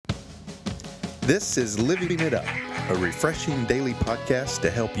This is Living It Up, a refreshing daily podcast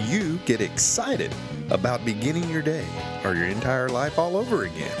to help you get excited about beginning your day or your entire life all over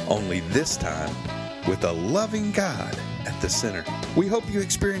again. Only this time with a loving God at the center. We hope you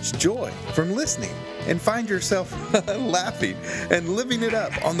experience joy from listening and find yourself laughing and living it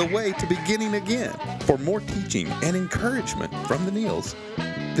up on the way to beginning again. For more teaching and encouragement from the Neils,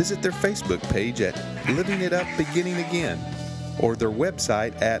 visit their Facebook page at Living It Up Beginning Again or their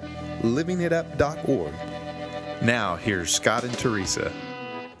website at livingitup.org. Now, here's Scott and Teresa.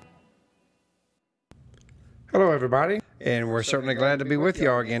 Hello, everybody, and we're certainly glad to be with you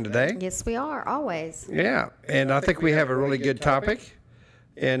all again today. Yes, we are, always. Yeah, and I think we have a really good topic,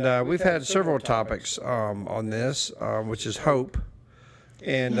 and we've had several topics on this, which is hope.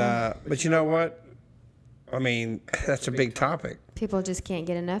 And but you know what? I mean, that's a big topic. People just can't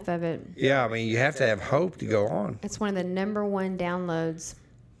get enough of it. Yeah, I mean, you have to have hope to go on. It's one of the number one downloads.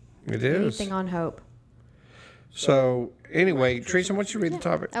 It is. Anything on hope. So, anyway, Teresa, why don't you read the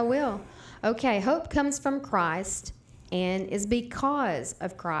topic? I will. Okay, hope comes from Christ and is because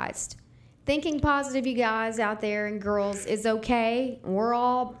of Christ. Thinking positive, you guys out there and girls, is okay. We're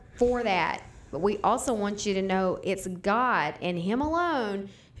all for that. But we also want you to know it's God and Him alone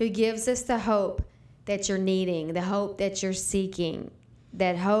who gives us the hope that you're needing, the hope that you're seeking.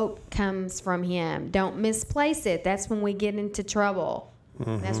 That hope comes from Him. Don't misplace it. That's when we get into trouble.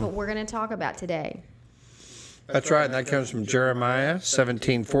 Mm-hmm. That's what we're going to talk about today. That's right. And that comes from Jeremiah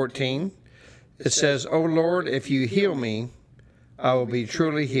 17:14. It says, "O Lord, if you heal me, I will be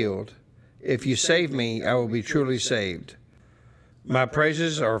truly healed. If you save me, I will be truly saved. My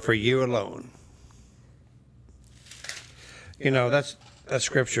praises are for you alone." You know, that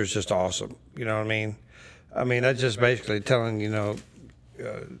scripture is just awesome. You know what I mean? I mean, that's just basically telling,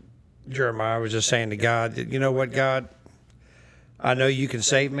 Jeremiah was just saying to God, you know what, God? I know you can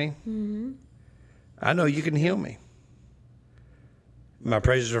save me. Mm-hmm. I know you can heal me. My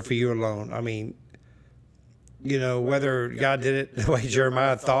praises are for you alone. I mean, whether God did it the way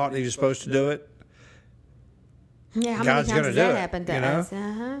Jeremiah thought he was supposed to do it, yeah, how God's many times going to do that it. Happened to us?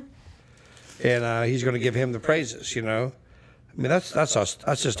 Uh-huh. And He's going to give him the praises. I mean, that's just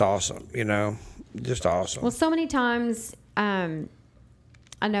awesome. Just awesome. Well, so many times, I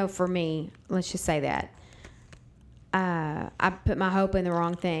know for me, let's just say that I put my hope in the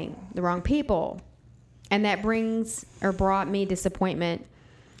wrong thing, the wrong people. And that brought me disappointment.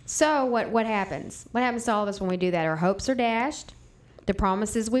 So what happens? What happens to all of us when we do that? Our hopes are dashed. The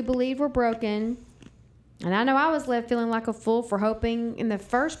promises we believed were broken. And I know I was left feeling like a fool for hoping in the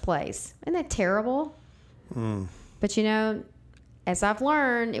first place. Isn't that terrible? But as I've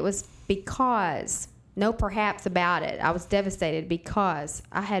learned, it was because, no perhaps about it. I was devastated because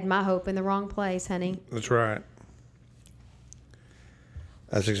I had my hope in the wrong place, honey. That's right.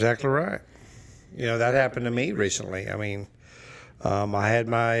 That's exactly right. That happened to me recently. I mean, I had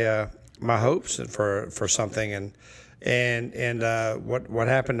my hopes for something, and what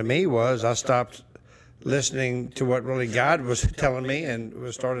happened to me was I stopped listening to what really God was telling me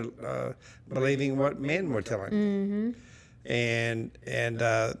and started believing what men were telling me. Mm-hmm. And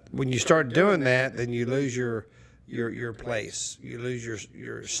when you start doing that, then you lose your place. You lose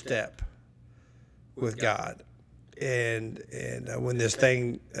your step with God. And when this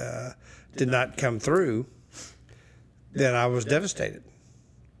thing did not come through, then I was devastated.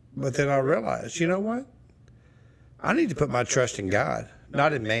 But then I realized, you know what? I need to put my trust in God,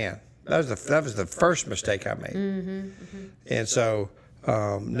 not in man. That was the first mistake I made. Mm-hmm, mm-hmm. And so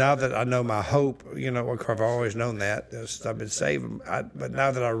now that I know my hope, I've always known that. I've been saved. But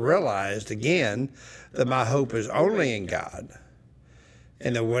now that I realized, again, that my hope is only in God,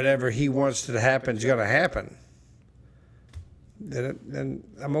 and that whatever He wants to happen is going to happen, then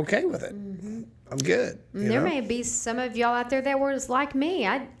I'm okay with it. Mm-hmm. I'm good. There may be some of y'all out there that were just like me.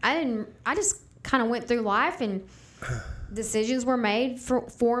 I just kind of went through life and decisions were made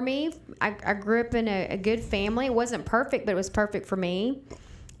for me. I grew up in a good family. It wasn't perfect, but it was perfect for me.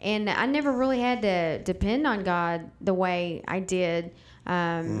 And I never really had to depend on God the way I did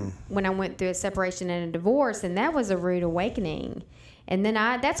when I went through a separation and a divorce. And that was a rude awakening. And then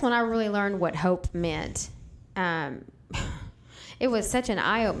that's when I really learned what hope meant. It was such an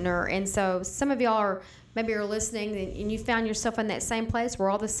eye-opener. And so some of y'all are listening and you found yourself in that same place where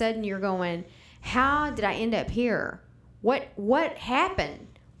all of a sudden you're going, how did I end up here? What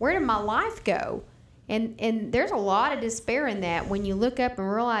happened? Where did my life go? And there's a lot of despair in that when you look up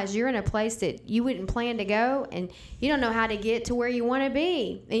and realize you're in a place that you wouldn't plan to go and you don't know how to get to where you want to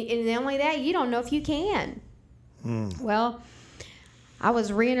be. And not only that, you don't know if you can. Well, I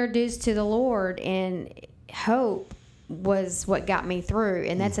was reintroduced to the Lord, and hope was what got me through.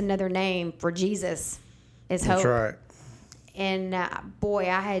 And that's another name for Jesus, is hope. That's right. And boy,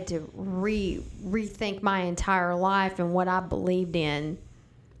 I had to rethink my entire life and what I believed in.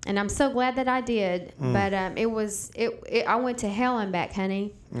 And I'm so glad that I did. But I went to hell and back,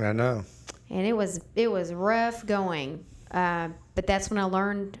 honey. I know. And it was rough going. But that's when I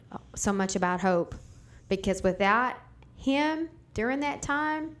learned so much about hope. Because without him during that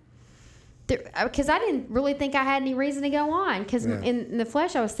time, because I didn't really think I had any reason to go on. Because in the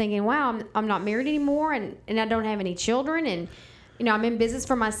flesh, I was thinking, wow, I'm not married anymore, and I don't have any children, and I'm in business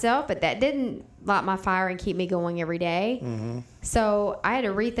for myself. But that didn't light my fire and keep me going every day. Mm-hmm. So I had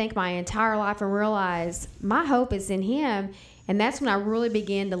to rethink my entire life and realize my hope is in him, and that's when I really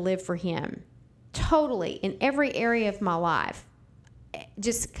began to live for him, totally in every area of my life,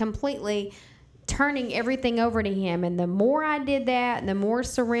 just completely turning everything over to him. And the more I did that, and the more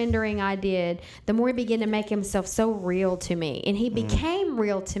surrendering I did, the more he began to make himself so real to me. And he became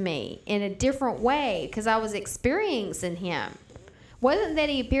real to me in a different way because I was experiencing him. Wasn't that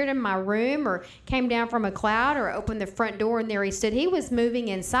he appeared in my room or came down from a cloud or opened the front door and there he stood. He was moving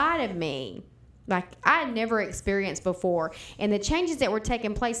inside of me like I had never experienced before. And the changes that were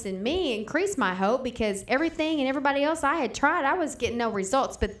taking place in me increased my hope because everything and everybody else I had tried, I was getting no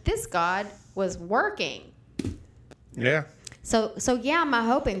results. But this God was working. Yeah. So yeah, my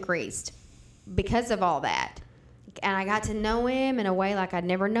hope increased because of all that. And I got to know him in a way like I'd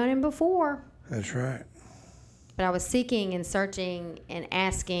never known him before. That's right. But I was seeking and searching and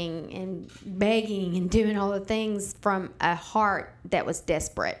asking and begging and doing all the things from a heart that was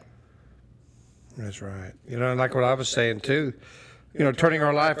desperate. That's right. And like what I was saying too, turning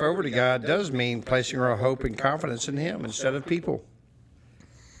our life over to God does mean placing our hope and confidence in him instead of people.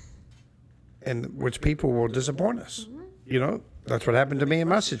 And which people will disappoint us. That's what happened to me in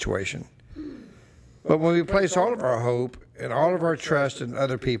my situation. But when we place all of our hope and all of our trust in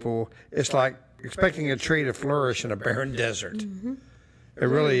other people, it's like expecting a tree to flourish in a barren desert. Mm-hmm. It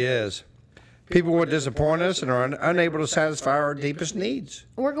really is. People will disappoint us and are unable to satisfy our deepest needs.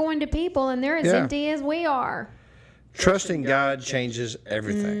 We're going to people and they're as empty as we are. Trusting God changes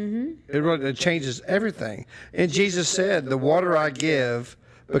everything. Mm-hmm. It changes everything. And Jesus said, the water I give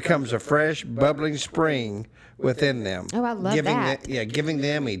becomes a fresh, bubbling spring within them. Oh, I love that. Giving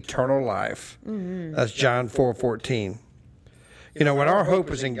them eternal life. Mm-hmm. That's John 4:14. When our hope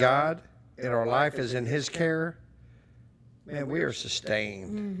is in God and our life is in his care, man, we are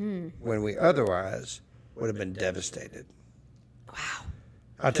sustained when we otherwise would have been devastated. Wow.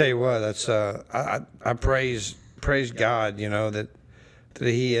 I tell you what, that's I praise God, that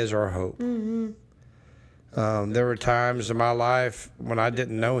he is our hope. Mm-hmm. There were times in my life when I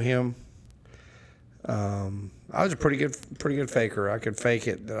didn't know him. I was a pretty good faker. I could fake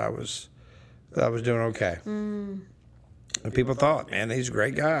it that I was doing okay. Mm. And people thought, man, he's a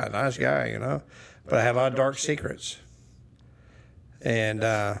great guy, nice guy, But I had a lot of dark secrets, and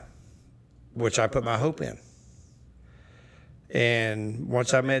which I put my hope in. And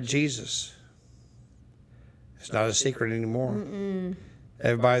once I met Jesus, it's not a secret anymore. Mm-mm.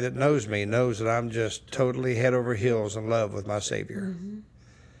 Everybody that knows me knows that I'm just totally head over heels in love with my Savior. Mm-hmm.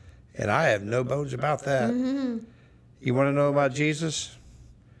 And I have no bones about that. Mm-hmm. You want to know about Jesus?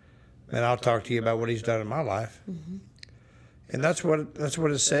 And I'll talk to you about what he's done in my life. Mm-hmm. And that's what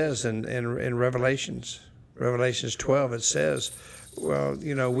it says in Revelations. Revelations 12, it says,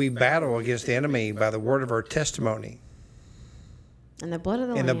 we battle against the enemy by the word of our testimony. And the blood of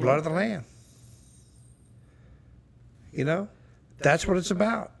the Lamb. And the blood of the Lamb. That's what it's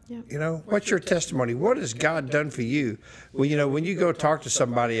about. Yep. What's your testimony? What has God done for you? Well, when you go talk to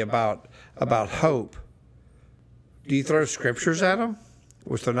somebody about hope, do you throw scriptures at them,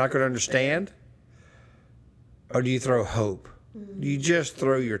 which they're not going to understand? Or do you throw hope? Mm-hmm. Do you just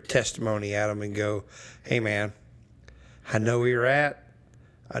throw your testimony at them and go, hey, man, I know where you're at.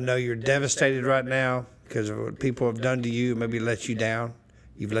 I know you're devastated right now because of what people have done to you, maybe let you down.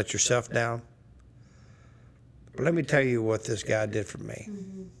 You've let yourself down. But let me tell you what this guy did for me.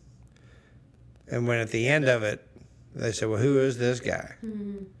 Mm-hmm. And when at the end of it, they say, well, who is this guy?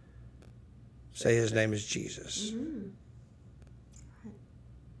 Mm-hmm. Say his name is Jesus. Mm-hmm.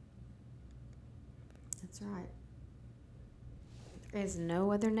 That's right. There is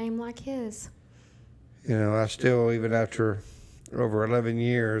no other name like his. I still, even after over 11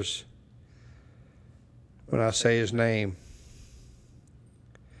 years, when I say his name,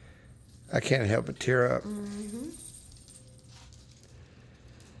 I can't help but tear up. Mm-hmm.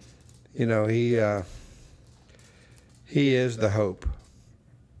 He is the hope.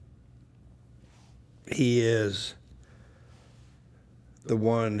 He is the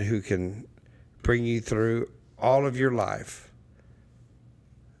one who can bring you through all of your life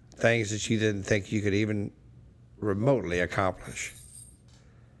things that you didn't think you could even remotely accomplish.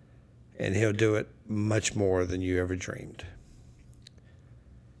 And he'll do it much more than you ever dreamed,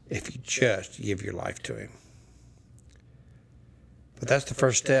 if you just give your life to him. But that's the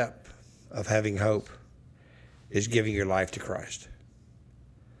first step of having hope, is giving your life to Christ.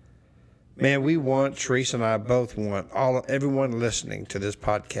 Man, we want, Teresa and I both want, everyone listening to this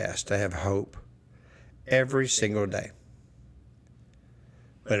podcast to have hope every single day.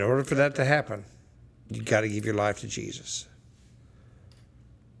 But in order for that to happen, you got to give your life to Jesus.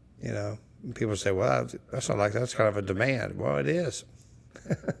 You know, people say, well, that's not like that's kind of a demand. Well, it is.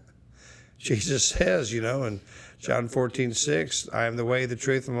 Jesus says, you know, in John 14:6, I am the way, the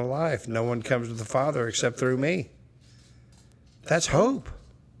truth, and the life. No one comes to the Father except through me. That's hope.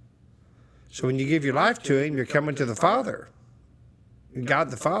 So when you give your life to him, you're coming to the Father,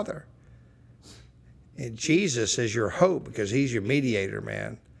 God the Father. And Jesus is your hope because he's your mediator,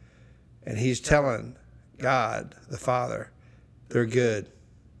 man. And he's telling God the Father, they're good.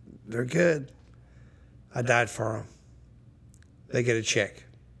 They're good. I died for them. They get a check.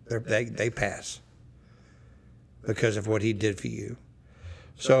 They pass because of what he did for you.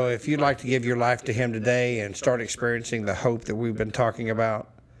 So if you'd like to give your life to him today and start experiencing the hope that we've been talking about,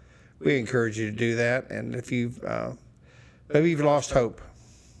 we encourage you to do that. And if you've maybe you've lost hope,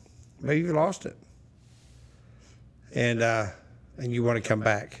 maybe you've lost it, and you want to come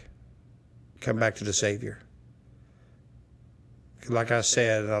back to the Savior. Like I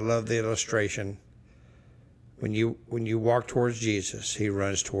said, and I love the illustration. When you walk towards Jesus, he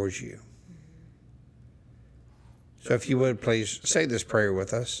runs towards you. So if you would, please say this prayer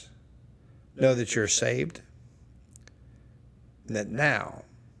with us. Know that you're saved, and that now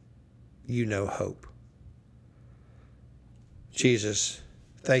you know hope. Jesus,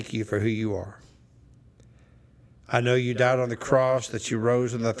 thank you for who you are. I know you died on the cross, that you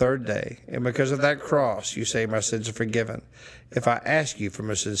rose on the third day, and because of that cross, you say my sins are forgiven. If I ask you from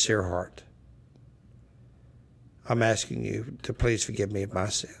a sincere heart, I'm asking you to please forgive me of my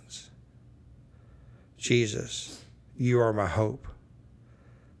sins. Jesus, you are my hope.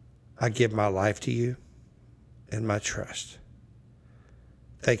 I give my life to you and my trust.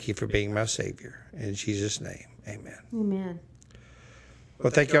 Thank you for being my Savior. In Jesus' name, amen. Amen.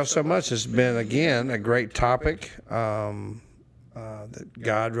 Well, thank y'all so much. It's been, again, a great topic that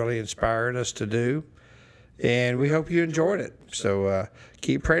God really inspired us to do. And we hope you enjoyed it. So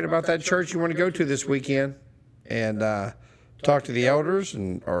keep praying about that church you want to go to this weekend. And talk to the elders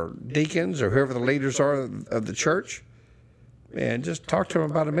or deacons or whoever the leaders are of the church. And just talk to them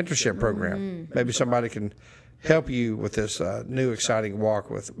about a mentorship program. Maybe somebody can help you with this new exciting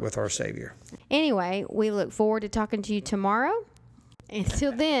walk with our Savior. Anyway, we look forward to talking to you tomorrow.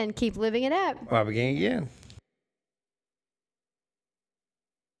 Until then, keep living it up. I'll begin again.